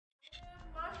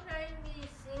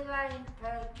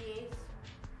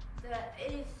There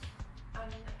is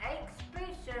an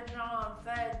exhibition on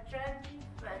the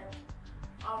 25th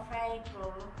of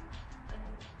April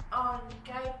on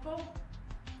Cable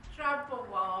Travel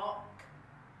Walk,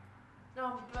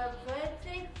 number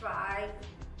 35.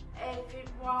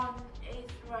 Everyone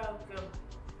is welcome.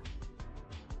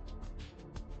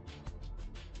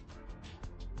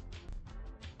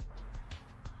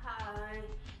 Hi,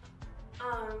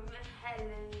 I'm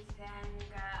Helen and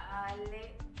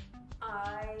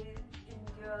I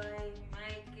enjoy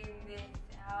making this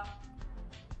up,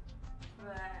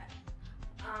 but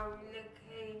I'm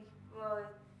looking forward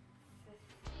to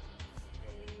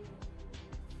see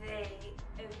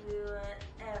everyone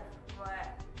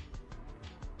everywhere.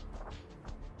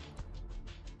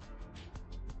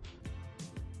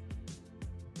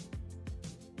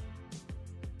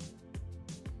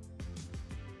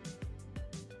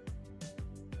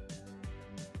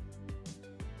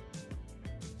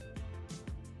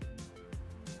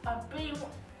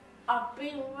 I've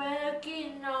been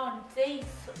working on this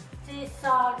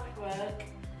artwork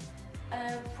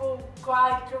for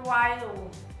quite a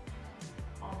while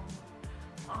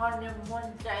on a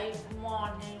Monday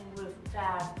morning with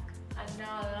Dad, and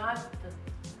I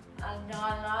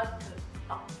like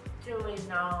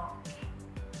doing art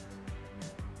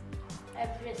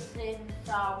ever since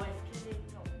I was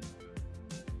little.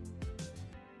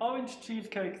 Orange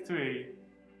Cheesecake 3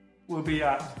 will be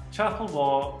at Chapel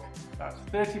Walk, that's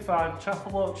 35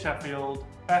 Chapel Walk, Sheffield,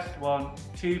 S1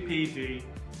 2PD,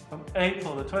 from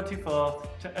April the 24th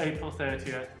to April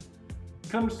 30th.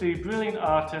 Come see brilliant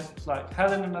artists like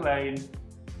Helen and Elaine,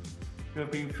 who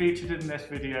have been featured in this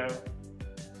video,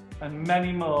 and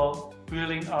many more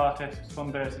brilliant artists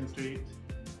from Burton Street.